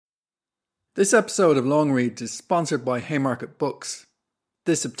This episode of Long Reads is sponsored by Haymarket Books.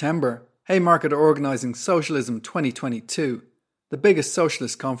 This September, Haymarket are organising Socialism 2022, the biggest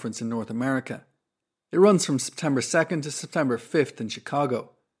socialist conference in North America. It runs from September 2nd to September 5th in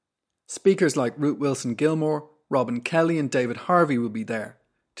Chicago. Speakers like Ruth Wilson Gilmore, Robin Kelly and David Harvey will be there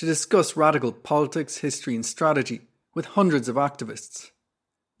to discuss radical politics, history and strategy with hundreds of activists.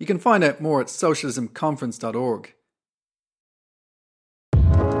 You can find out more at socialismconference.org.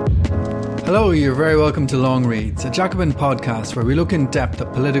 Hello, you're very welcome to Long Reads, a Jacobin podcast where we look in depth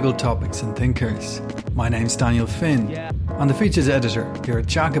at political topics and thinkers. My name's Daniel Finn. I'm the features editor here at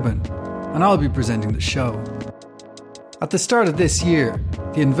Jacobin, and I'll be presenting the show. At the start of this year,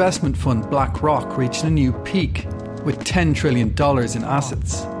 the investment fund BlackRock reached a new peak with $10 trillion in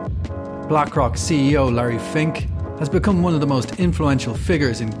assets. BlackRock CEO Larry Fink has become one of the most influential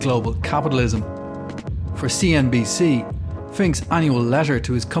figures in global capitalism. For CNBC, Fink's annual letter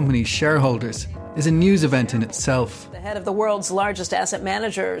to his company's shareholders is a news event in itself. The head of the world's largest asset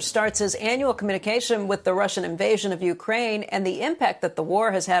manager starts his annual communication with the Russian invasion of Ukraine and the impact that the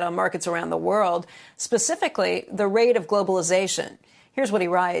war has had on markets around the world, specifically the rate of globalization. Here's what he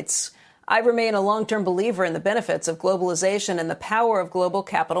writes. I remain a long-term believer in the benefits of globalization and the power of global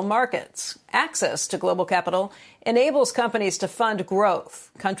capital markets. Access to global capital enables companies to fund growth,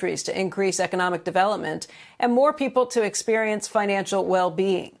 countries to increase economic development, and more people to experience financial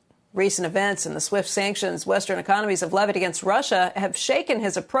well-being. Recent events and the swift sanctions Western economies have levied against Russia have shaken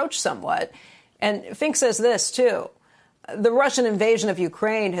his approach somewhat. And Fink says this, too. The Russian invasion of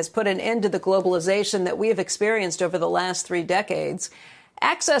Ukraine has put an end to the globalization that we have experienced over the last 3 decades.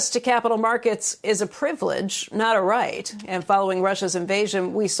 Access to capital markets is a privilege, not a right. And following Russia's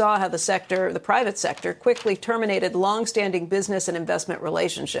invasion, we saw how the private sector, quickly terminated long-standing business and investment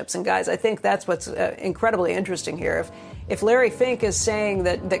relationships. And guys, I think that's what's incredibly interesting here. If Larry Fink is saying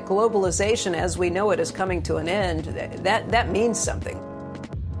that globalization as we know it is coming to an end, that means something.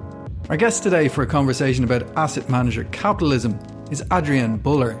 Our guest today for a conversation about asset manager capitalism is Adrienne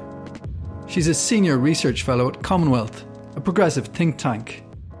Buller. She's a senior research fellow at Commonwealth, a progressive think tank.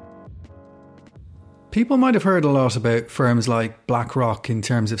 People might have heard a lot about firms like BlackRock in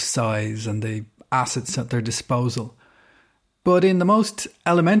terms of size and the assets at their disposal. But in the most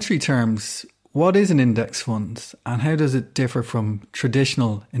elementary terms, what is an index fund and how does it differ from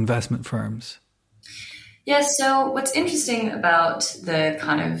traditional investment firms? Yeah, so what's interesting about the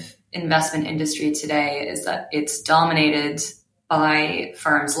kind of investment industry today is that it's dominated by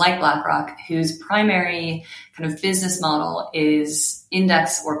firms like BlackRock, whose primary kind of business model is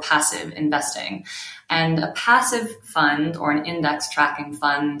index or passive investing. And a passive fund or an index tracking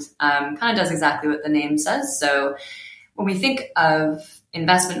fund kind of does exactly what the name says. So when we think of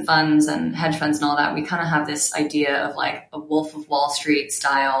investment funds and hedge funds and all that, we kind of have this idea of like a Wolf of Wall Street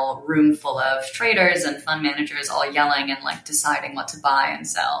style room full of traders and fund managers all yelling and like deciding what to buy and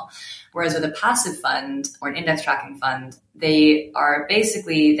sell. Whereas with a passive fund or an index tracking fund, they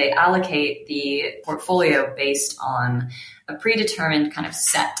allocate the portfolio based on a predetermined kind of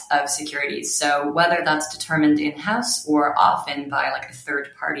set of securities. So whether that's determined in-house or often by like a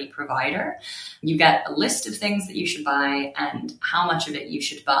third-party provider, you get a list of things that you should buy and how much of it you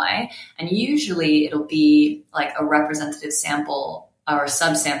should buy. And usually it'll be like a representative sample or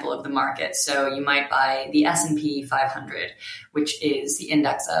subsample of the market. So you might buy the S&P 500, which is the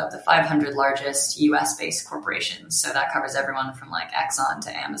index of the 500 largest US-based corporations. So that covers everyone from like Exxon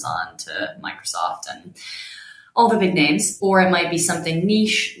to Amazon to Microsoft and all the big names. Or it might be something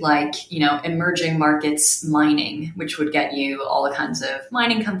niche like, emerging markets mining, which would get you all the kinds of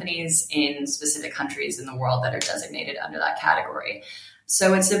mining companies in specific countries in the world that are designated under that category.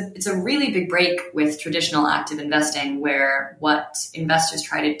 So it's a really big break with traditional active investing where what investors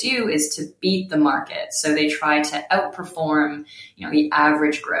try to do is to beat the market. So they try to outperform, the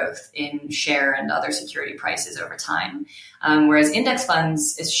average growth in share and other security prices over time. Whereas index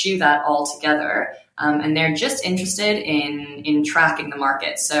funds eschew that altogether. And they're just interested in tracking the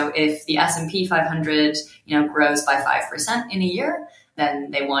market. So if the S&P 500, grows by 5% in a year,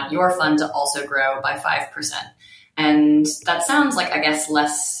 then they want your fund to also grow by 5%. And that sounds like, I guess,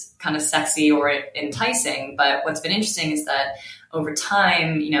 less kind of sexy or enticing. But what's been interesting is that over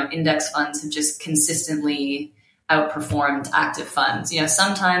time, index funds have just consistently outperformed active funds.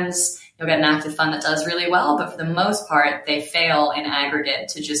 Sometimes you'll get an active fund that does really well, but for the most part, they fail in aggregate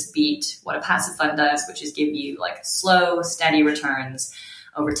to just beat what a passive fund does, which is give you like slow, steady returns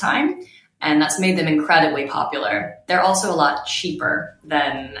over time. And that's made them incredibly popular. They're also a lot cheaper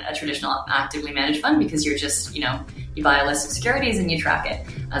than a traditional actively managed fund because you're just, you buy a list of securities and you track it,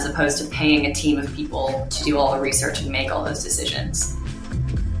 as opposed to paying a team of people to do all the research and make all those decisions.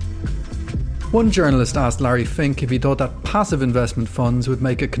 One journalist asked Larry Fink if he thought that passive investment funds would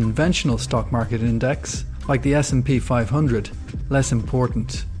make a conventional stock market index, like the S&P 500, less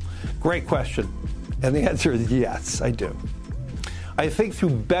important. Great question. And the answer is yes, I do. I think through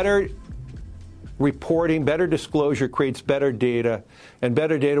better reporting, better disclosure creates better data, and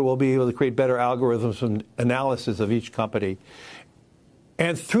better data will be able to create better algorithms and analysis of each company.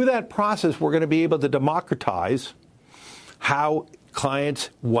 And through that process, we're going to be able to democratize how clients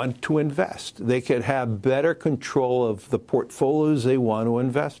want to invest. They could have better control of the portfolios they want to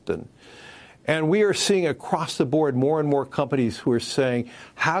invest in. And we are seeing across the board more and more companies who are saying,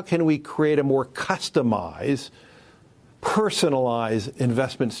 how can we create a more customized, personalized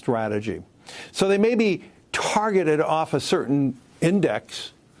investment strategy? So they may be targeted off a certain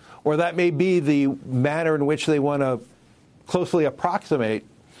index, or that may be the manner in which they want to closely approximate.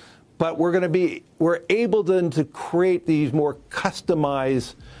 But we're able then to create these more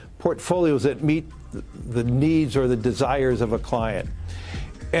customized portfolios that meet the needs or the desires of a client.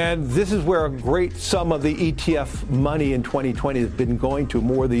 And this is where a great sum of the ETF money in 2020 has been going to,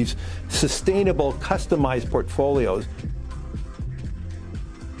 more of these sustainable, customized portfolios.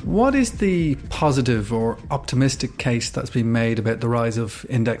 What is the positive or optimistic case that's been made about the rise of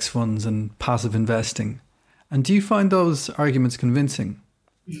index funds and passive investing? And do you find those arguments convincing?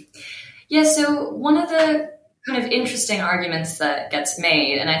 Yeah, so one of the kind of interesting arguments that gets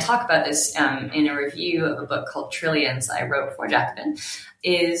made, and I talk about this in a review of a book called Trillions I wrote for Jacobin,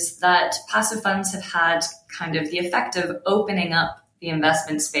 is that passive funds have had kind of the effect of opening up the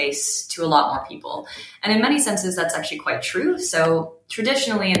investment space to a lot more people. And in many senses, that's actually quite true. So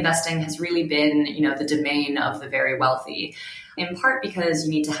traditionally, investing has really been, the domain of the very wealthy, in part because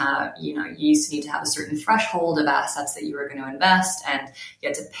you used to need to have a certain threshold of assets that you were going to invest, and you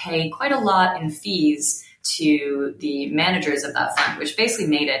had to pay quite a lot in fees to the managers of that fund, which basically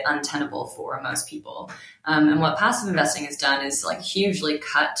made it untenable for most people. And what passive investing has done is hugely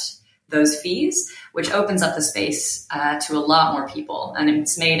cut those fees, which opens up the space to a lot more people, and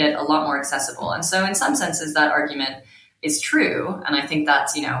it's made it a lot more accessible. And so in some senses, that argument is true. And I think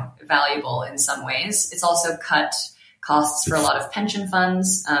that's, valuable in some ways. It's also cut costs for a lot of pension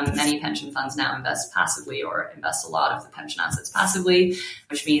funds. Many pension funds now invest passively, or invest a lot of the pension assets passively,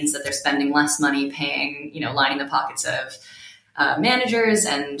 which means that they're spending less money paying, lining the pockets of managers,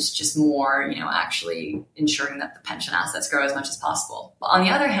 and just more, actually ensuring that the pension assets grow as much as possible. But on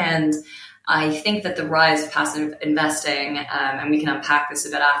the other hand, I think that the rise of passive investing, and we can unpack this a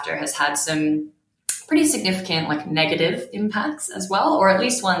bit after, has had some pretty significant negative impacts as well, or at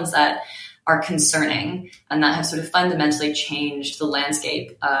least ones that are concerning, and that have sort of fundamentally changed the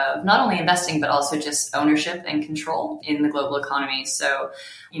landscape of not only investing, but also just ownership and control in the global economy. So,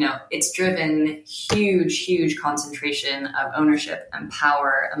 it's driven huge concentration of ownership and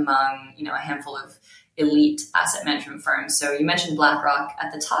power among, a handful of elite asset management firms. So you mentioned BlackRock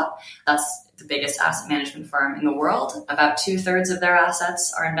at the top. That's the biggest asset management firm in the world. About 2/3 of their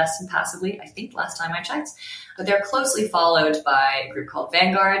assets are invested passively, I think, last time I checked. But they're closely followed by a group called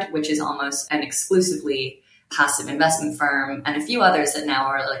Vanguard, which is almost an exclusively passive investment firm, and a few others that now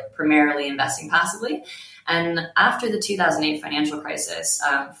are primarily investing passively. And after the 2008 financial crisis,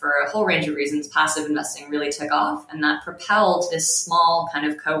 for a whole range of reasons, passive investing really took off, and that propelled this small kind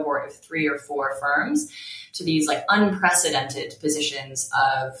of cohort of 3 or 4 firms to these unprecedented positions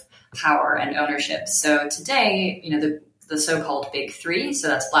of power and ownership. So today, the so-called big 3, so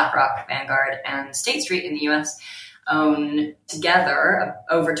that's BlackRock, Vanguard, and State Street in the US, own together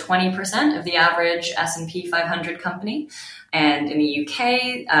over 20% of the average S&P 500 company. And in the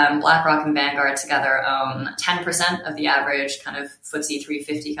UK, BlackRock and Vanguard together own 10% of the average kind of FTSE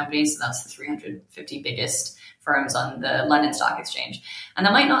 350 companies. So that's the 350 biggest firms on the London Stock Exchange. And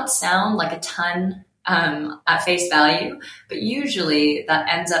that might not sound like a ton at face value, but usually that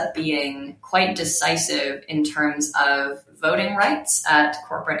ends up being quite decisive in terms of voting rights at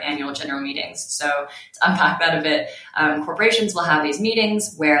corporate annual general meetings. So to unpack that a bit, corporations will have these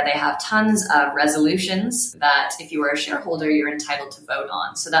meetings where they have tons of resolutions that if you are a shareholder, you're entitled to vote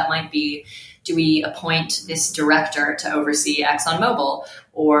on. So that might be, do we appoint this director to oversee ExxonMobil?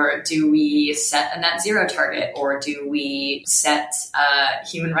 Or do we set a net zero target? Or do we set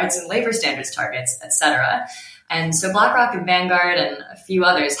human rights and labor standards targets, et cetera? And so BlackRock and Vanguard and a few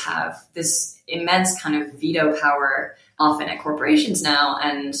others have this immense kind of veto power often at corporations now.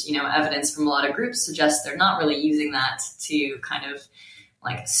 And, evidence from a lot of groups suggests they're not really using that to kind of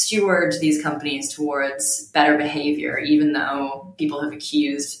steward these companies towards better behavior, even though people have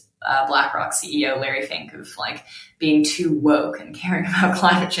accused BlackRock CEO Larry Fink of being too woke and caring about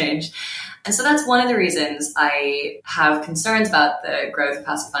climate change. And so that's one of the reasons I have concerns about the growth of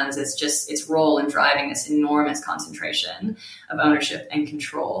passive funds is just its role in driving this enormous concentration of ownership and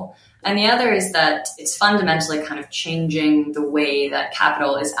control. And the other is that it's fundamentally kind of changing the way that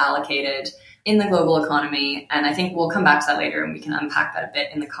capital is allocated in the global economy. And I think we'll come back to that later and we can unpack that a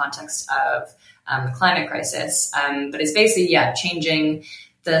bit in the context of the climate crisis. But it's basically, changing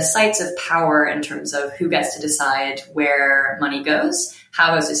the sites of power in terms of who gets to decide where money goes,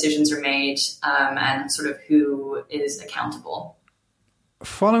 how those decisions are made, and sort of who is accountable.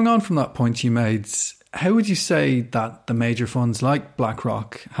 Following on from that point you made, how would you say that the major funds like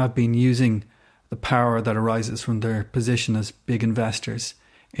BlackRock have been using the power that arises from their position as big investors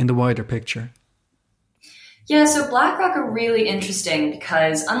in the wider picture? Yeah, so BlackRock are really interesting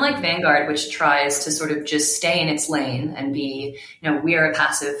because unlike Vanguard, which tries to sort of just stay in its lane and be, we are a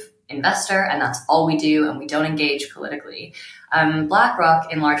passive investor and that's all we do and we don't engage politically.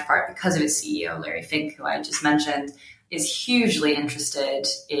 BlackRock, in large part because of its CEO, Larry Fink, who I just mentioned, is hugely interested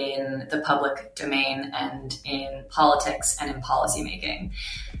in the public domain and in politics and in policymaking.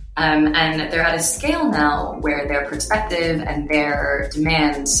 And they're at a scale now where their perspective and their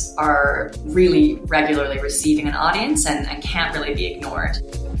demands are really regularly receiving an audience and can't really be ignored.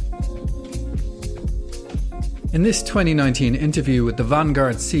 In this 2019 interview with the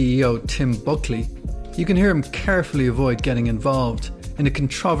Vanguard CEO Tim Buckley, you can hear him carefully avoid getting involved in a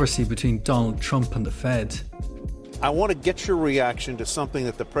controversy between Donald Trump and the Fed. I want to get your reaction to something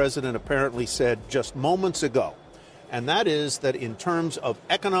that the president apparently said just moments ago. And that is that in terms of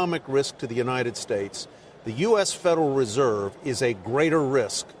economic risk to the United States, the U.S. Federal Reserve is a greater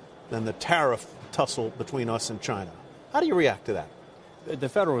risk than the tariff tussle between us and China. How do you react to that? The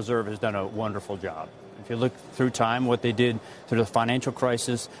Federal Reserve has done a wonderful job. If you look through time, what they did through the financial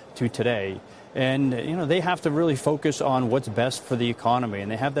crisis to today, and, they have to really focus on what's best for the economy.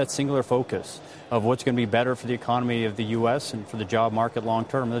 And they have that singular focus of what's going to be better for the economy of the U.S. and for the job market long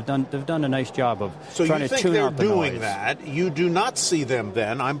term. They've done a nice job of trying to tune out the noise. So you think they're doing that. You do not see them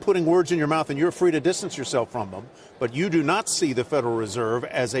then. I'm putting words in your mouth and you're free to distance yourself from them. But you do not see the Federal Reserve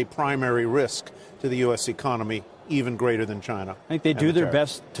as a primary risk to the U.S. economy, even greater than China. I think they do their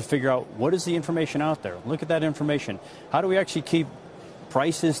best to figure out what is the information out there. Look at that information. How do we actually keep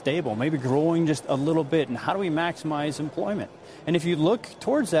prices stable, maybe growing just a little bit, and how do we maximize employment? And if you look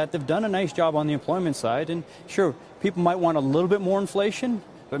towards that, they've done a nice job on the employment side. And sure, people might want a little bit more inflation,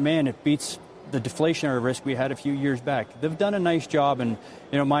 but man, it beats the deflationary risk we had a few years back. They've done a nice job, and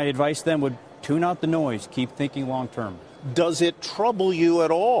my advice to them would tune out the noise, keep thinking long term. Does it trouble you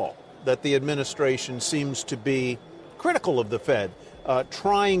at all that the administration seems to be critical of the Fed,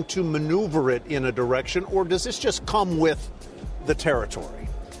 trying to maneuver it in a direction, or does this just come with the territory?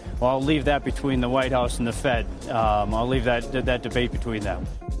 Well, I'll leave that between the White House and the Fed. I'll leave that debate between them.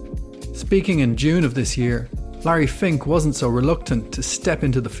 Speaking in June of this year, Larry Fink wasn't so reluctant to step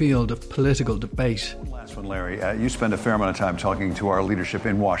into the field of political debate. Last one, Larry. You spend a fair amount of time talking to our leadership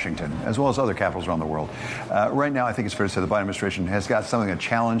in Washington, as well as other capitals around the world. Right now, I think it's fair to say the Biden administration has got a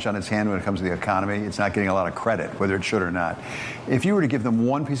challenge on its hand when it comes to the economy. It's not getting a lot of credit, whether it should or not. If you were to give them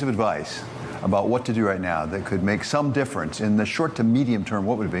one piece of advice about what to do right now that could make some difference in the short to medium term,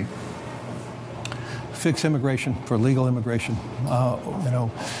 what would it be? Fix immigration, for legal immigration,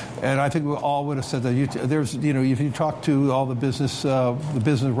 and I think we all would have said that. If you talk to all the business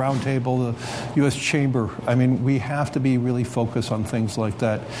roundtable, the U.S. Chamber, we have to be really focused on things like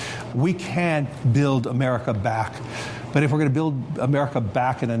that. We can build America back. But if we're going to build America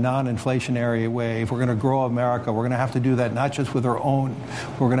back in a non-inflationary way, if we're going to grow America, we're going to have to do that not just with our own.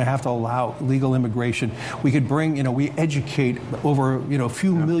 We're going to have to allow legal immigration. We could bring, we educate over, a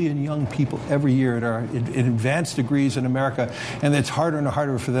few million young people every year in advanced degrees in America, and it's harder and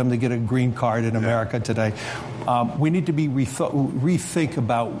harder for them to get a green card in America today. We need to be rethink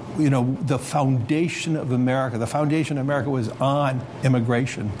about, the foundation of America. The foundation of America was on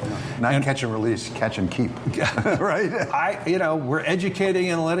immigration. Not catch and release, catch and keep. Right? We're educating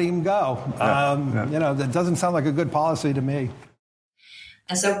and letting them go. That doesn't sound like a good policy to me.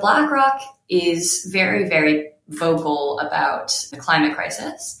 And so BlackRock is very, very vocal about the climate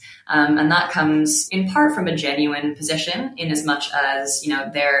crisis. And that comes in part from a genuine position in as much as,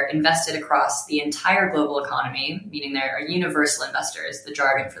 they're invested across the entire global economy, meaning they're universal investors, the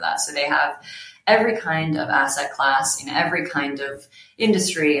jargon for that. So they have every kind of asset class in every kind of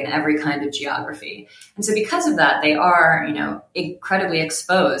industry and every kind of geography. And so because of that, they are, incredibly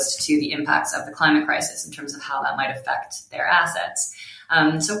exposed to the impacts of the climate crisis in terms of how that might affect their assets.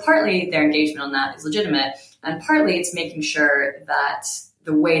 So partly their engagement on that is legitimate, and partly it's making sure that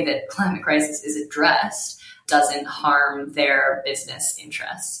the way that climate crisis is addressed doesn't harm their business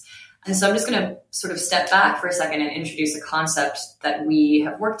interests. And so I'm just going to sort of step back for a second and introduce a concept that we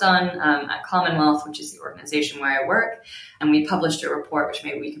have worked on at Commonwealth, which is the organization where I work. And we published a report, which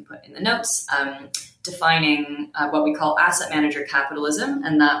maybe we can put in the notes, defining what we call asset manager capitalism.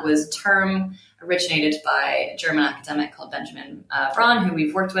 And that was a term originated by a German academic called Benjamin Braun, who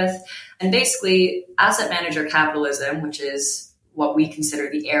we've worked with. And basically, asset manager capitalism, which is what we consider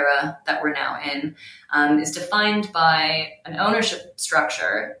the era that we're now in, is defined by an ownership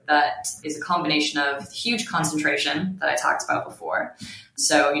structure that is a combination of huge concentration that I talked about before.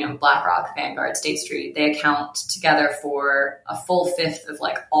 So, BlackRock, Vanguard, State Street, they account together for a full fifth of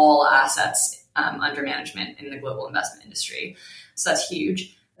like all assets under management in the global investment industry. So that's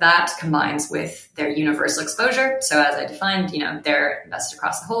huge. That combines with their universal exposure. So as I defined, they're invested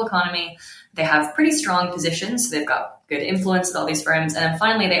across the whole economy. They have pretty strong positions. So they've got good influence with all these firms. And then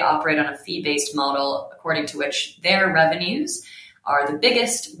finally, they operate on a fee-based model, according to which their revenues are the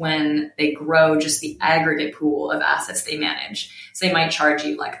biggest when they grow just the aggregate pool of assets they manage. So they might charge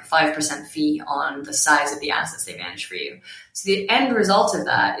you like a 5% fee on the size of the assets they manage for you. So the end result of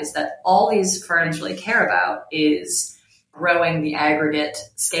that is that all these firms really care about is growing the aggregate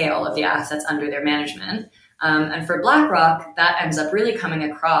scale of the assets under their management. And for BlackRock, that ends up really coming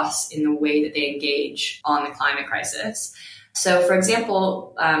across in the way that they engage on the climate crisis. So, for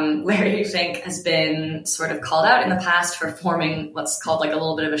example, Larry Fink has been sort of called out in the past for forming what's called like a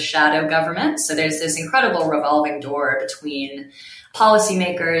little bit of a shadow government. So there's this incredible revolving door between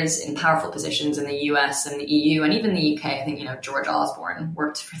policymakers in powerful positions in the US and the EU and even the UK. I think, George Osborne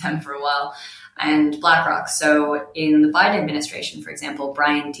worked for them for a while, and BlackRock. So in the Biden administration, for example,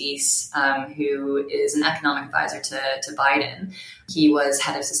 Brian Deese, who is an economic advisor to Biden, he was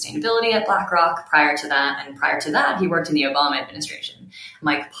head of sustainability at BlackRock prior to that. And prior to that, he worked in the Obama administration.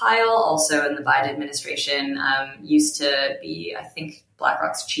 Mike Pyle, also in the Biden administration, used to be, I think,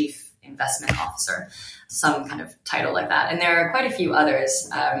 BlackRock's chief investment officer, some kind of title like that. And there are quite a few others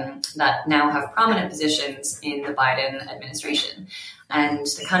that now have prominent positions in the Biden administration. And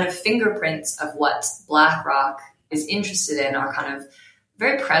the kind of fingerprints of what BlackRock is interested in are kind of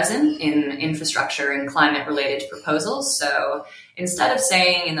very present in infrastructure and climate related proposals. So instead of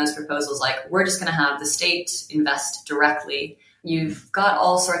saying in those proposals, like, we're just going to have the state invest directly, you've got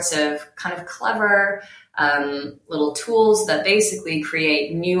all sorts of kind of clever little tools that basically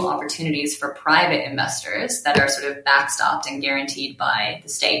create new opportunities for private investors that are sort of backstopped and guaranteed by the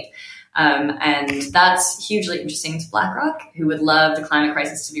state. And that's hugely interesting to BlackRock, who would love the climate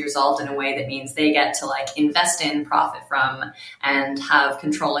crisis to be resolved in a way that means they get to like invest in, profit from, and have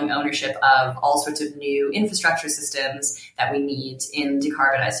controlling ownership of all sorts of new infrastructure systems that we need in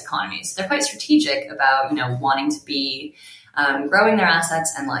decarbonized economies. So they're quite strategic about, wanting to be growing their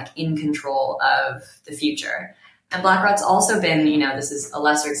assets and like in control of the future. And BlackRock's also been, this is a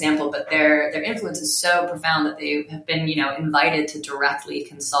lesser example, but their influence is so profound that they have been, invited to directly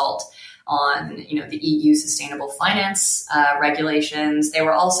consult on, the EU sustainable finance regulations. They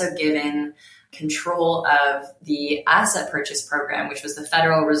were also given control of the asset purchase program, which was the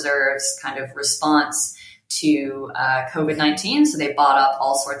Federal Reserve's kind of response to COVID-19. So they bought up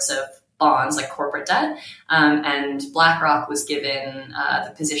all sorts of bonds like corporate debt. And BlackRock was given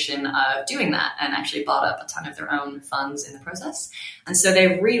the position of doing that and actually bought up a ton of their own funds in the process. And so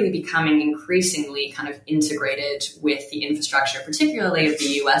they're really becoming increasingly kind of integrated with the infrastructure, particularly of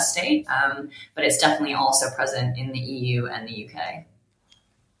the US state, but it's definitely also present in the EU and the UK.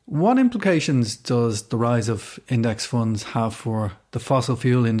 What implications does the rise of index funds have for the fossil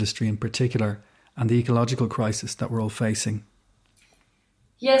fuel industry in particular and the ecological crisis that we're all facing?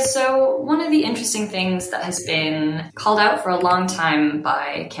 Yes, so one of the interesting things that has been called out for a long time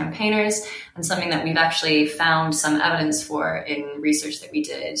by campaigners, and something that we've actually found some evidence for in research that we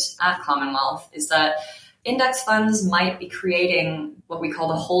did at Commonwealth, is that index funds might be creating what we call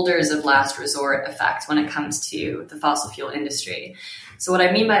the holders of last resort effect when it comes to the fossil fuel industry. So what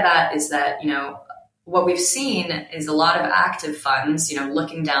I mean by that is that, what we've seen is a lot of active funds,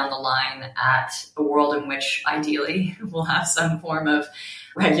 looking down the line at a world in which ideally we'll have some form of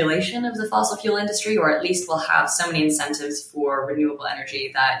regulation of the fossil fuel industry, or at least we'll have so many incentives for renewable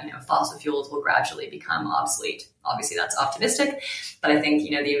energy that, fossil fuels will gradually become obsolete. Obviously, that's optimistic, but I think,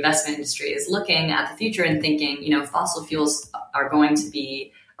 the investment industry is looking at the future and thinking, fossil fuels are going to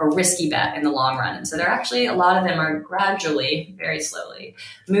be a risky bet in the long run. And so they're actually, a lot of them are gradually, very slowly,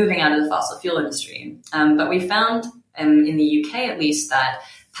 moving out of the fossil fuel industry. But we found in the UK, at least, that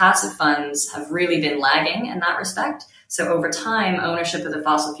passive funds have really been lagging in that respect. So over time, ownership of the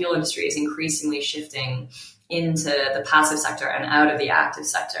fossil fuel industry is increasingly shifting into the passive sector and out of the active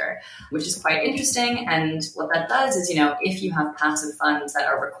sector, which is quite interesting. And what that does is, if you have passive funds that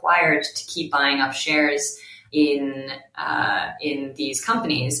are required to keep buying up shares in these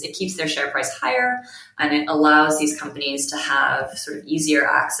companies, it keeps their share price higher, and it allows these companies to have sort of easier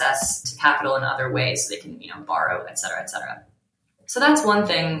access to capital in other ways, so they can, borrow, et cetera, et cetera. So that's one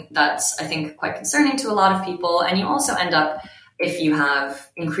thing that's, I think, quite concerning to a lot of people. And you also end up, if you have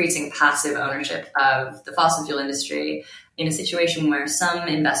increasing passive ownership of the fossil fuel industry, in a situation where some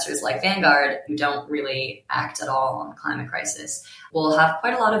investors like Vanguard, who don't really act at all on the climate crisis, will have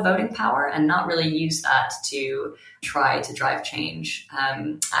quite a lot of voting power and not really use that to try to drive change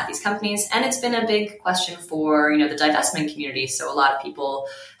at these companies. And it's been a big question for, the divestment community. So a lot of people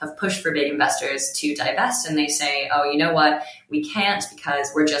have pushed for big investors to divest, and they say, oh, you know what, we can't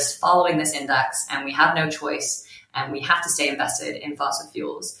because we're just following this index and we have no choice and we have to stay invested in fossil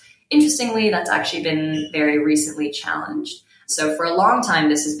fuels. Interestingly, that's actually been very recently challenged. So for a long time,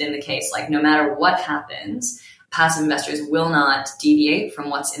 this has been the case. Like, no matter what happens, passive investors will not deviate from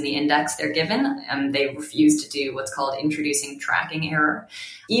what's in the index they're given. They refuse to do what's called introducing tracking error.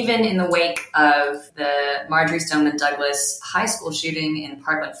 Even in the wake of the Marjory Stoneman Douglas high school shooting in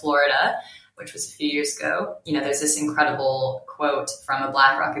Parkland, Florida, which was a few years ago, there's this incredible quote from a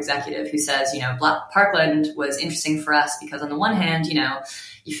BlackRock executive who says, Parkland was interesting for us because on the one hand,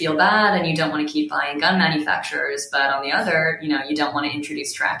 you feel bad and you don't want to keep buying gun manufacturers, but on the other, you don't want to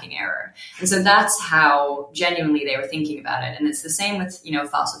introduce tracking error. And so that's how genuinely they were thinking about it. And it's the same with,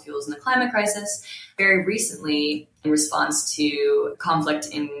 fossil fuels and the climate crisis. Very recently, in response to conflict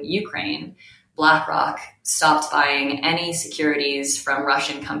in Ukraine, BlackRock stopped buying any securities from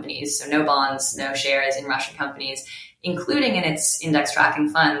Russian companies. So no bonds, no shares in Russian companies, including in its index tracking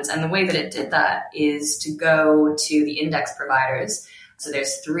funds. And the way that it did that is to go to the index providers. So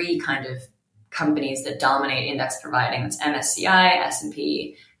there's three kind of companies that dominate index providing. It's MSCI,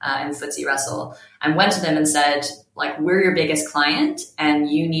 S&P, and FTSE Russell, and went to them and said, we're your biggest client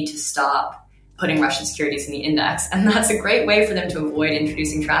and you need to stop putting Russian securities in the index. And that's a great way for them to avoid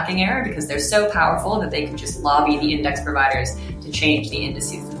introducing tracking error, because they're so powerful that they can just lobby the index providers to change the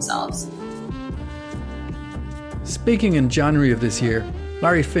indices themselves. Speaking in January of this year,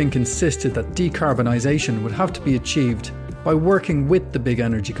 Larry Fink insisted that decarbonisation would have to be achieved by working with the big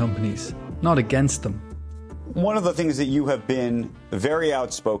energy companies, not against them. One of the things that you have been very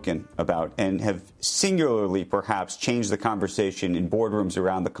outspoken about and have singularly perhaps changed the conversation in boardrooms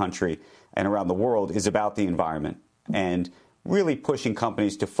around the country and around the world is about the environment, and really pushing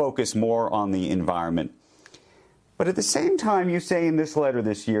companies to focus more on the environment. But at the same time, you say in this letter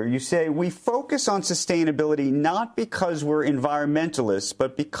this year, you say, we focus on sustainability not because we're environmentalists,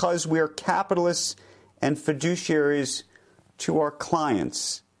 but because we're capitalists and fiduciaries to our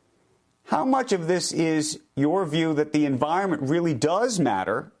clients. How much of this is your view that the environment really does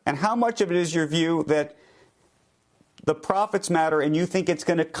matter, and how much of it is your view that the profits matter and you think it's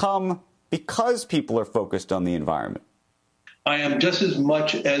going to come because people are focused on the environment? I am just as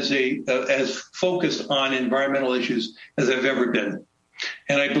much as focused on environmental issues as I've ever been.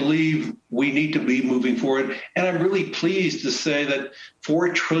 And I believe we need to be moving forward. And I'm really pleased to say that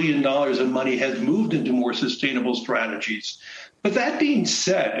 $4 trillion of money has moved into more sustainable strategies. But that being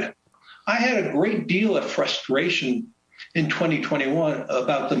said, I had a great deal of frustration in 2021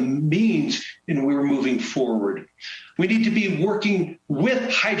 about the means in we were moving forward. We need to be working with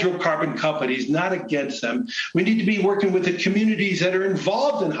hydrocarbon companies, not against them. We need to be working with the communities that are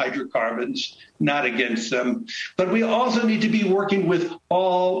involved in hydrocarbons, not against them. But we also need to be working with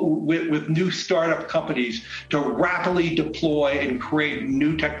new startup companies to rapidly deploy and create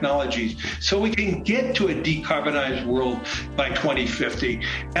new technologies so we can get to a decarbonized world by 2050.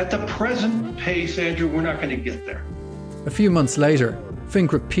 At the present pace, Andrew, we're not going to get there. A few months later,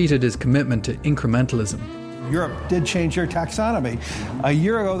 Fink repeated his commitment to incrementalism. Europe did change their taxonomy. A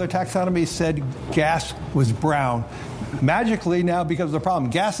year ago, their taxonomy said gas was brown. Magically now, because of the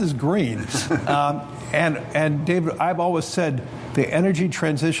problem, gas is green. And David, I've always said the energy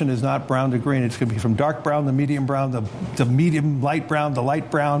transition is not brown to green. It's going to be from dark brown to medium brown, the medium light brown, the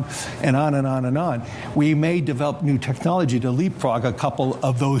light brown, and on and on and on. We may develop new technology to leapfrog a couple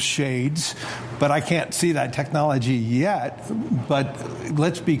of those shades, but I can't see that technology yet. But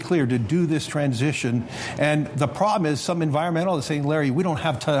let's be clear, to do this transition, and the problem is some environmentalists are saying, Larry, we don't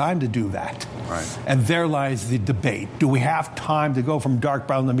have time to do that. Right. And there lies the debate. Do we have time to go from dark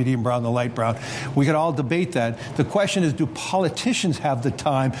brown to medium brown to light brown? We could all debate that. The question is, do politicians have the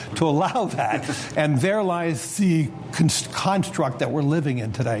time to allow that? And there lies the construct that we're living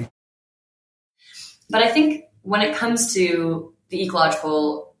in today. But I think when it comes to the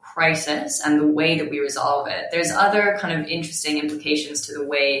ecological crisis and the way that we resolve it, there's other kind of interesting implications to the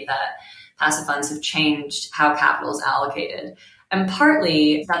way that passive funds have changed how capital is allocated. And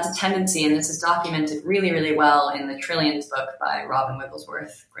partly that's a tendency, and this is documented really, really well in the Trillions book by Robin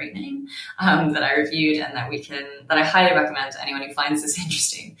Wigglesworth, great name, that I reviewed and that I highly recommend to anyone who finds this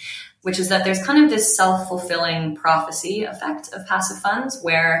interesting, which is that there's kind of this self-fulfilling prophecy effect of passive funds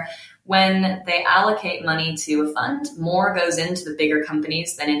where when they allocate money to a fund, more goes into the bigger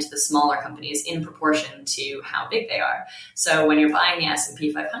companies than into the smaller companies in proportion to how big they are. So when you're buying the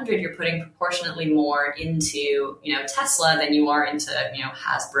S&P 500, you're putting proportionately more into, Tesla than you are into,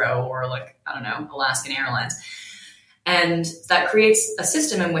 Hasbro or Alaskan Airlines. And that creates a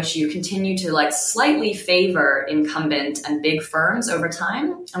system in which you continue to slightly favor incumbent and big firms over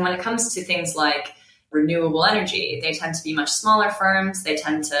time. And when it comes to things like renewable energy, they tend to be much smaller firms. They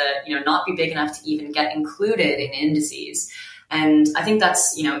tend to, not be big enough to even get included in indices. And I think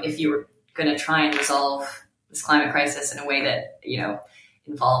that's, if you were going to try and resolve this climate crisis in a way that,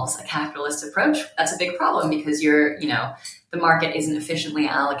 involves a capitalist approach, that's a big problem because the market isn't efficiently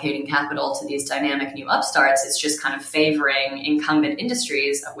allocating capital to these dynamic new upstarts. It's just kind of favoring incumbent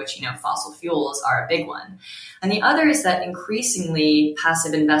industries, of which, fossil fuels are a big one. And the other is that increasingly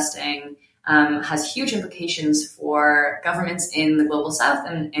passive investing has huge implications for governments in the global south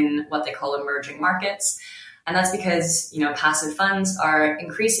and in what they call emerging markets. And that's because, passive funds are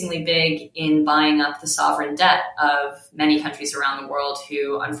increasingly big in buying up the sovereign debt of many countries around the world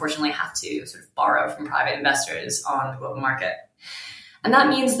who unfortunately have to sort of borrow from private investors on the global market. And that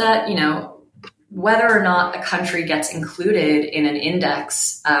means that, whether or not a country gets included in an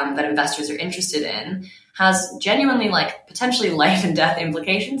index that investors are interested in has genuinely potentially life and death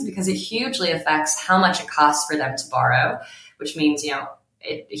implications because it hugely affects how much it costs for them to borrow, which means,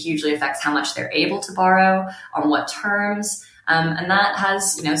 it hugely affects how much they're able to borrow, on what terms. And that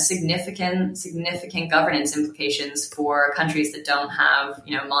has, significant governance implications for countries that don't have,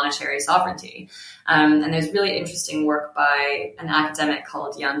 monetary sovereignty. And there's really interesting work by an academic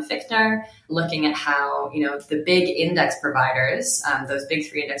called Jan Fichtner looking at how, the big index providers, those big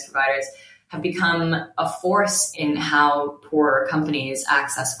three index providers, have become a force in how poorer companies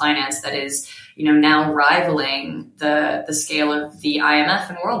access finance that is, now rivaling the scale of the IMF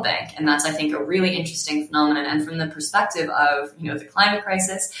and World Bank. And that's, I think, a really interesting phenomenon. And from the perspective of, the climate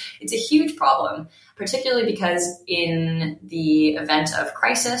crisis, it's a huge problem, particularly because in the event of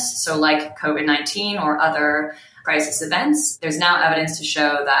crisis, so like COVID-19 or other crisis events, there's now evidence to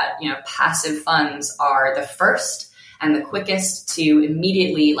show that, passive funds are the first and the quickest to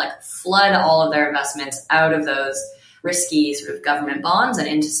immediately flood all of their investments out of those risky sort of government bonds and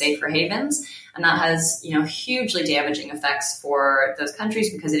into safer havens. And that has, hugely damaging effects for those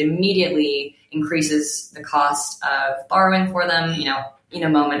countries because it immediately increases the cost of borrowing for them, in a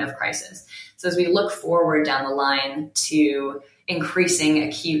moment of crisis. So as we look forward down the line to increasing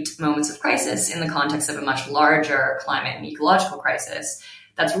acute moments of crisis in the context of a much larger climate and ecological crisis,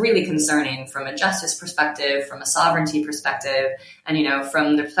 that's really concerning from a justice perspective, from a sovereignty perspective, and,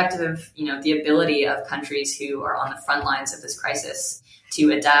 from the perspective of, the ability of countries who are on the front lines of this crisis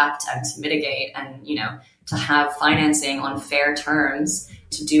to adapt and to mitigate and, to have financing on fair terms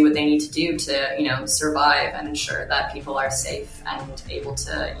to do what they need to do to, survive and ensure that people are safe and able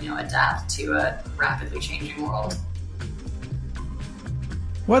to, adapt to a rapidly changing world.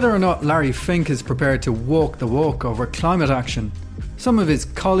 Whether or not Larry Fink is prepared to walk the walk over climate action, some of his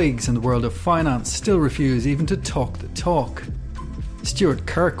colleagues in the world of finance still refuse even to talk the talk. Stuart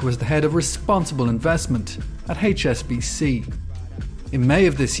Kirk was the head of responsible investment at HSBC. In May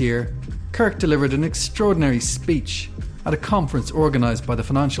of this year, Kirk delivered an extraordinary speech at a conference organised by the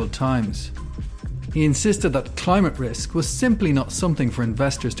Financial Times. He insisted that climate risk was simply not something for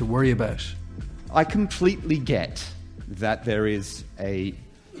investors to worry about. I completely get that there is a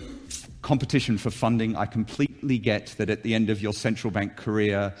competition for funding. I completely get that at the end of your central bank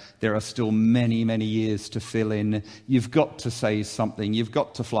career, there are still many, many years to fill in. You've got to say something. You've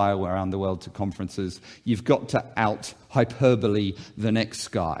got to fly around the world to conferences. You've got to out-hyperbole the next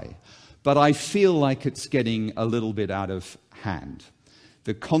guy. But I feel like it's getting a little bit out of hand.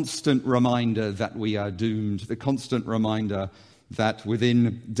 The constant reminder that we are doomed, the constant reminder that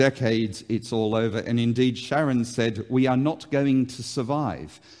within decades it's all over. And indeed, Sharon said, we are not going to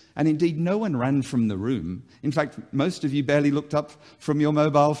survive. And indeed, no one ran from the room. In fact, most of you barely looked up from your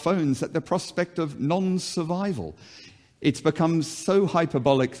mobile phones at the prospect of non-survival. It's become so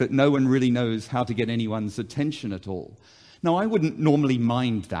hyperbolic that no one really knows how to get anyone's attention at all. Now, I wouldn't normally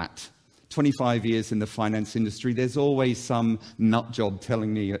mind that 25 years in the finance industry, there's always some nut job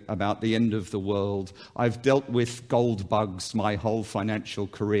telling me about the end of the world. I've dealt with gold bugs my whole financial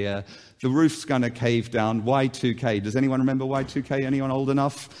career. The roof's going to cave down. Y2K. Does anyone remember Y2K? Anyone old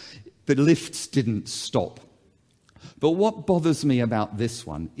enough? The lifts didn't stop. But what bothers me about this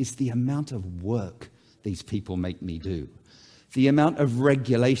one is the amount of work these people make me do. The amount of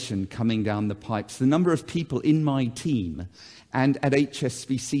regulation coming down the pipes, the number of people in my team and at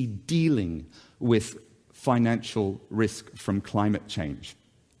HSBC dealing with financial risk from climate change.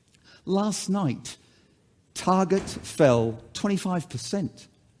 Last night, Target fell 25%.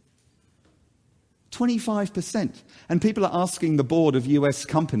 25%. And people are asking the board of US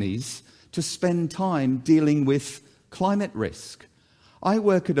companies to spend time dealing with climate risk. I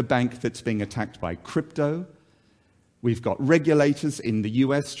work at a bank that's being attacked by crypto. We've got regulators in the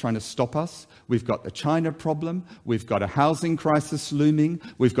US trying to stop us. We've got the China problem. We've got a housing crisis looming.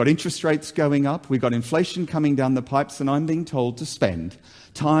 We've got interest rates going up. We've got inflation coming down the pipes. And I'm being told to spend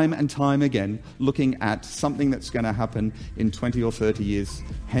time and time again looking at something that's going to happen in 20 or 30 years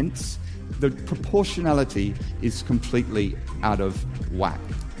hence. The proportionality is completely out of whack.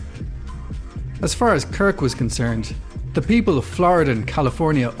 As far as Kirk was concerned, the people of Florida and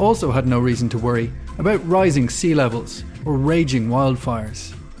California also had no reason to worry about rising sea levels or raging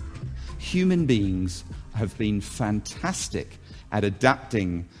wildfires. Human beings have been fantastic at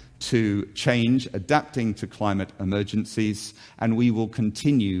adapting to change, adapting to climate emergencies, and we will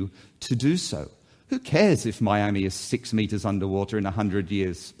continue to do so. Who cares if Miami is 6 meters underwater in 100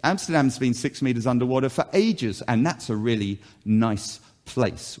 years? Amsterdam's been 6 meters underwater for ages, and that's a really nice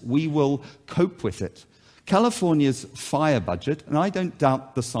place. We will cope with it. California's fire budget, and I don't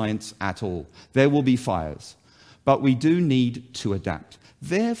doubt the science at all, there will be fires, but we do need to adapt.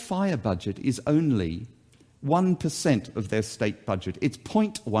 Their fire budget is only 1% of their state budget. It's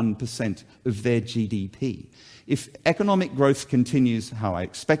 0.1% of their GDP. If economic growth continues how I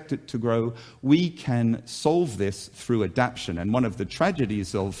expect it to grow, we can solve this through adaptation. And one of the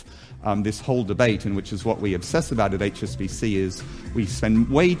tragedies of this whole debate, and which is what we obsess about at HSBC, is we spend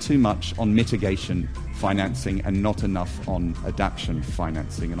way too much on mitigation financing and not enough on adaptation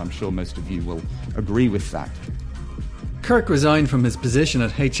financing. And I'm sure most of you will agree with that. Kirk resigned from his position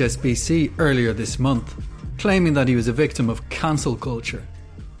at HSBC earlier this month, claiming that he was a victim of cancel culture.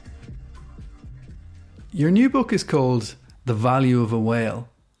 Your new book is called The Value of a Whale,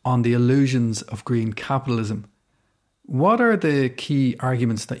 on the illusions of green capitalism. What are the key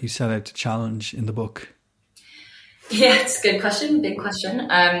arguments that you set out to challenge in the book? Yeah, it's a good question, big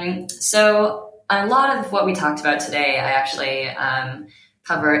question. So a lot of what we talked about today, I actually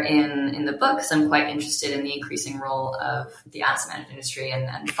cover in the book, because I'm quite interested in the increasing role of the asset management industry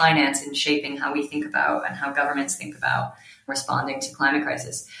and finance in shaping how we think about and how governments think about responding to climate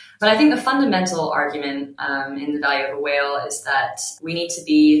crisis. But I think the fundamental argument in The Value of a Whale is that we need to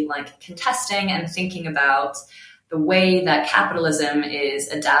be contesting and thinking about the way that capitalism is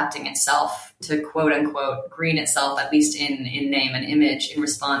adapting itself to quote unquote green itself, at least in name and image, in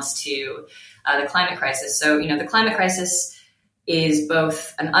response to the climate crisis. So, the climate crisis is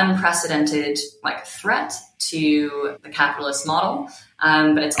both an unprecedented threat to the capitalist model,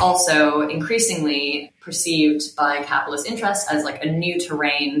 but it's also increasingly perceived by capitalist interests as a new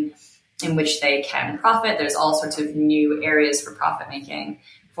terrain in which they can profit. There's all sorts of new areas for profit making,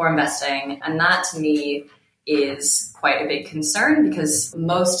 for investing, and that to me is quite a big concern, because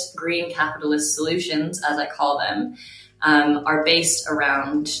most green capitalist solutions, as I call them, are based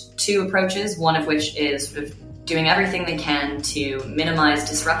around two approaches, one of which is sort of doing everything they can to minimize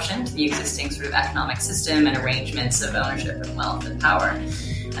disruption to the existing sort of economic system and arrangements of ownership and wealth and power.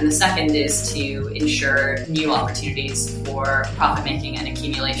 And the second is to ensure new opportunities for profit making and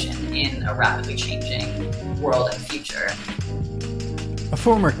accumulation in a rapidly changing world and future. A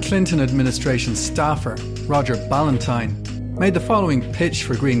former Clinton administration staffer, Roger Ballantyne, made the following pitch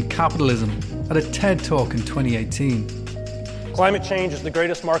for green capitalism at a TED Talk in 2018. Climate change is the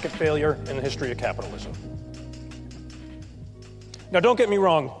greatest market failure in the history of capitalism. Now, don't get me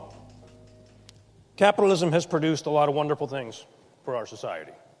wrong. Capitalism has produced a lot of wonderful things for our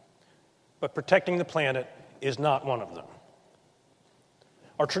society, but protecting the planet is not one of them.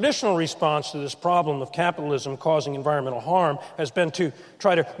 Our traditional response to this problem of capitalism causing environmental harm has been to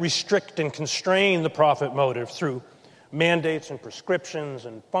try to restrict and constrain the profit motive through mandates and prescriptions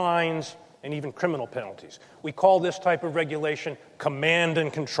and fines and even criminal penalties. We call this type of regulation command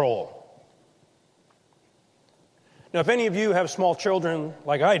and control. Now, if any of you have small children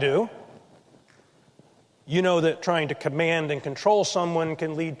like I do, you know that trying to command and control someone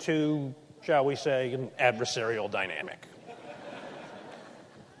can lead to, shall we say, an adversarial dynamic.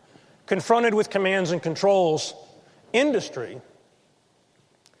 confronted with commands and controls, industry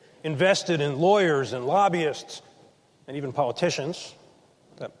invested in lawyers and lobbyists and even politicians,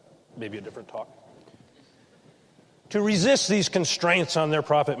 that may be a different talk, to resist these constraints on their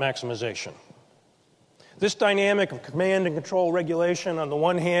profit maximization. This dynamic of command and control regulation on the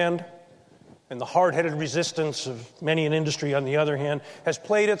one hand and the hard-headed resistance of many in industry on the other hand has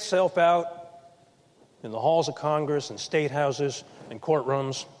played itself out in the halls of Congress and state houses and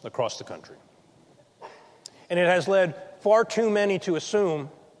courtrooms across the country. And it has led far too many to assume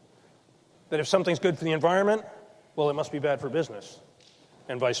that if something's good for the environment, well, it must be bad for business,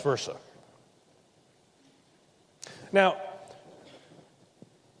 and vice versa. Now,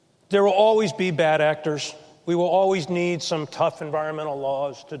 there will always be bad actors. We will always need some tough environmental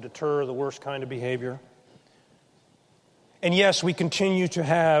laws to deter the worst kind of behavior. And yes, we continue to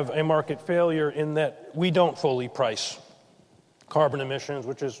have a market failure in that we don't fully price carbon emissions,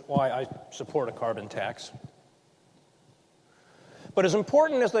 which is why I support a carbon tax. But as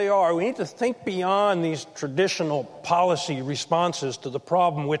important as they are, we need to think beyond these traditional policy responses to the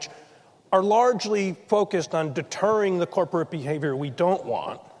problem, which are largely focused on deterring the corporate behavior we don't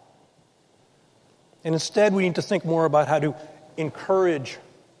want. And instead, we need to think more about how to encourage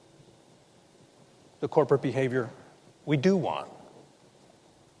the corporate behavior we do want.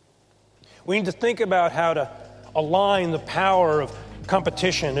 We need to think about how to align the power of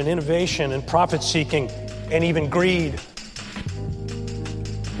competition and innovation and profit-seeking and even greed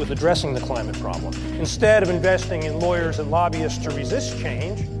with addressing the climate problem. Instead of investing in lawyers and lobbyists to resist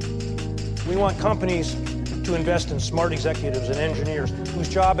change, we want companies to invest in smart executives and engineers whose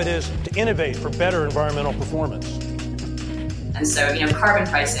job it is to innovate for better environmental performance. And so, carbon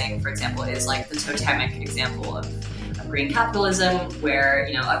pricing, for example, is like the totemic example of green capitalism, where,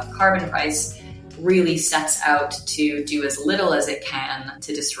 a carbon price really sets out to do as little as it can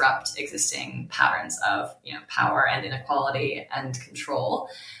to disrupt existing patterns of, power and inequality and control.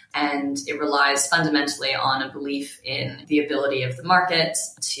 And it relies fundamentally on a belief in the ability of the market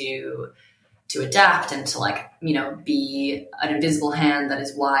to adapt and to be an invisible hand that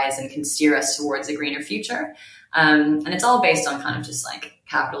is wise and can steer us towards a greener future. And it's all based on kind of just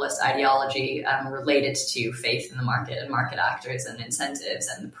capitalist ideology related to faith in the market and market actors and incentives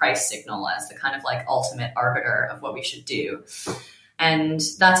and the price signal as the kind of ultimate arbiter of what we should do. And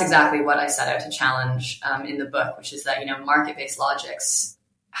that's exactly what I set out to challenge in the book, which is that, market-based logics,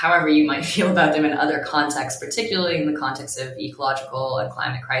 however you might feel about them in other contexts, particularly in the context of ecological and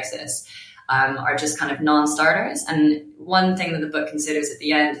climate crisis, are just kind of non-starters. And one thing that the book considers at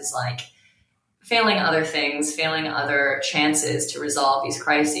the end is failing other things, failing other chances to resolve these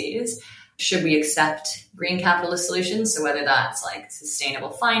crises. Should we accept green capitalist solutions? So whether that's sustainable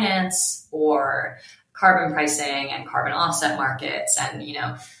finance or carbon pricing and carbon offset markets and,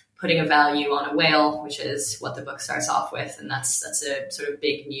 putting a value on a whale, which is what the book starts off with. And that's a sort of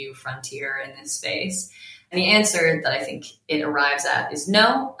big new frontier in this space. And the answer that I think it arrives at is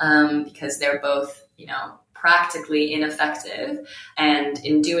no, because they're both, practically ineffective, and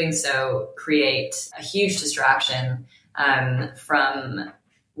in doing so create a huge distraction from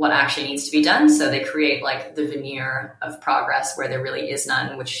what actually needs to be done. So they create the veneer of progress where there really is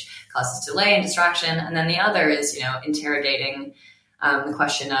none, which causes delay and distraction. And then the other is, interrogating the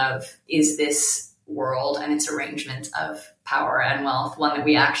question of, is this world and its arrangement of power and wealth one that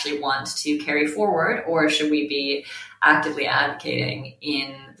we actually want to carry forward, or should we be actively advocating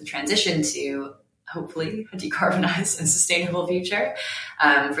in the transition to hopefully a decarbonized and sustainable future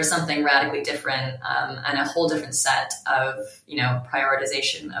for something radically different and a whole different set of,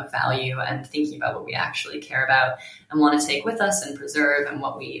 prioritization of value and thinking about what we actually care about and want to take with us and preserve, and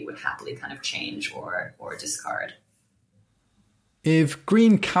what we would happily kind of change or discard. If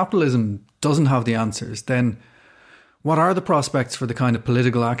green capitalism doesn't have the answers, then what are the prospects for the kind of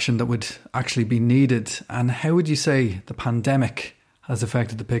political action that would actually be needed? And how would you say the pandemic has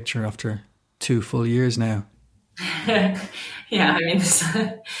affected the picture after 2 full years now? Yeah,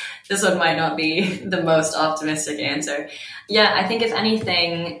 this one might not be the most optimistic answer. Yeah, I think if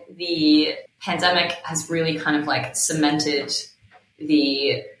anything, the pandemic has really kind of cemented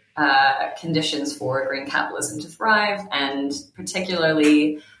the conditions for green capitalism to thrive, and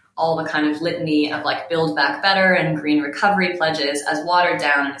particularly all the kind of litany of Build Back Better and green recovery pledges, as watered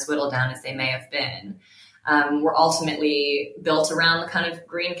down and as whittled down as they may have been, were ultimately built around the kind of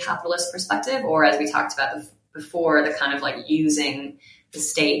green capitalist perspective, or as we talked about before, the kind of using the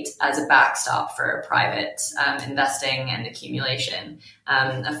state as a backstop for private investing and accumulation,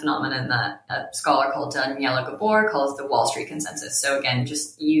 a phenomenon that a scholar called Daniela Gabor calls the Wall Street consensus. So again,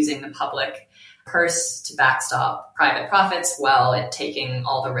 just using the public purse to backstop private profits while taking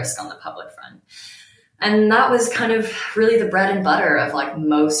all the risk on the public front. And that was kind of really the bread and butter of like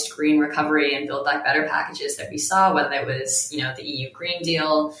most green recovery and Build Back Better packages that we saw, whether it was, the EU Green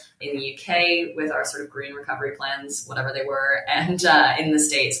Deal in the UK with our sort of green recovery plans, whatever they were, and in the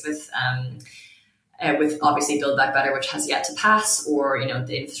States with obviously Build Back Better, which has yet to pass, or,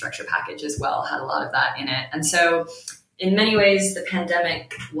 the infrastructure package as well had a lot of that in it. And so in many ways, the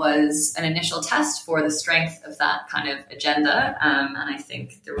pandemic was an initial test for the strength of that kind of agenda. And I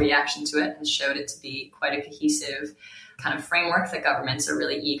think the reaction to it has showed it to be quite a cohesive kind of framework that governments are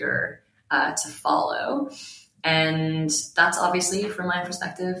really eager to follow. And that's obviously, from my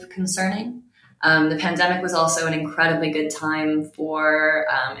perspective, concerning. The pandemic was also an incredibly good time for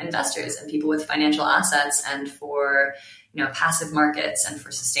investors and people with financial assets, and for passive markets, and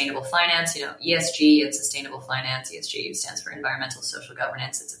for sustainable finance. ESG and sustainable finance. ESG stands for environmental social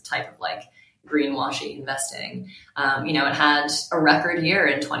governance. It's a type of like greenwashing investing. It had a record year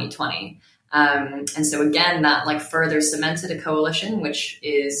in 2020. And so again, that like further cemented a coalition which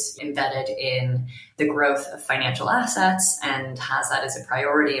is embedded in the growth of financial assets and has that as a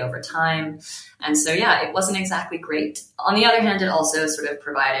priority over time. And so, yeah, it wasn't exactly great. On the other hand, it also sort of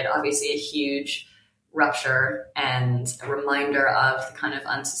provided obviously a huge rupture and a reminder of the kind of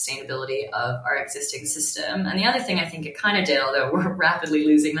unsustainability of our existing system. And the other thing I think it kind of did, although we're rapidly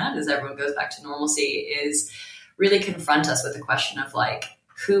losing that as everyone goes back to normalcy, is really confront us with the question of like,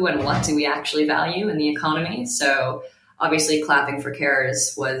 who and what do we actually value in the economy? So obviously clapping for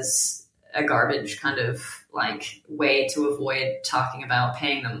carers was a garbage kind of like way to avoid talking about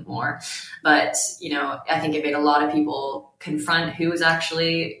paying them more. But, I think it made a lot of people confront who is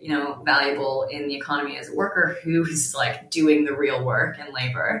actually, valuable in the economy as a worker, who is like doing the real work and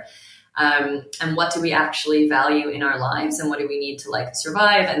labor. And what do we actually value in our lives, and what do we need to like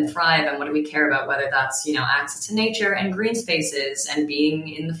survive and thrive, and what do we care about, whether that's, access to nature and green spaces and being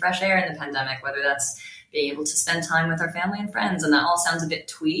in the fresh air in the pandemic, whether that's being able to spend time with our family and friends. And that all sounds a bit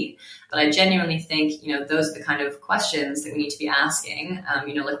twee, but I genuinely think, those are the kind of questions that we need to be asking.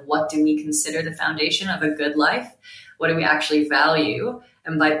 Like, what do we consider the foundation of a good life? What do we actually value?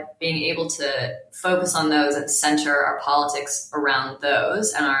 And by being able to focus on those and center our politics around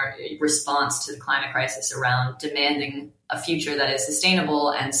those, and our response to the climate crisis around demanding a future that is sustainable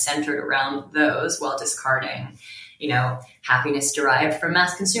and centered around those, while discarding, happiness derived from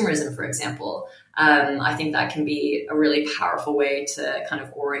mass consumerism, for example, I think that can be a really powerful way to kind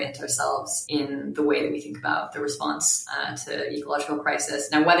of orient ourselves in the way that we think about the response to ecological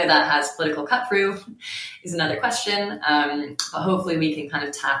crisis. Now, whether that has political cut through is another question, but hopefully we can kind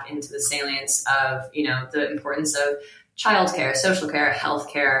of tap into the salience of, the importance of childcare, social care,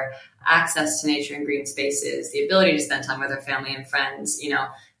 healthcare, access to nature and green spaces, the ability to spend time with our family and friends,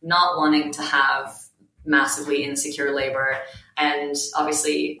 not wanting to have massively insecure labor, and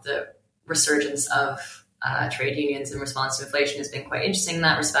obviously the resurgence of trade unions in response to inflation has been quite interesting in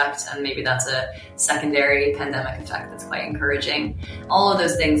that respect, and maybe that's a secondary pandemic effect that's quite encouraging. All of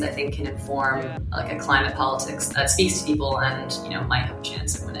those things I think can inform like a climate politics that speaks to people and might have a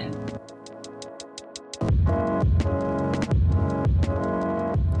chance of winning.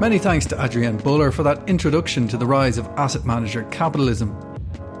 Many thanks to Adrienne Buller for that introduction to the rise of asset manager capitalism.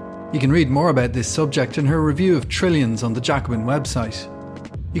 You can read more about this subject in her review of Trillions on the Jacobin website.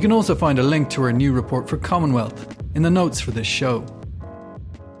 You can also find a link to her new report for Commonwealth in the notes for this show.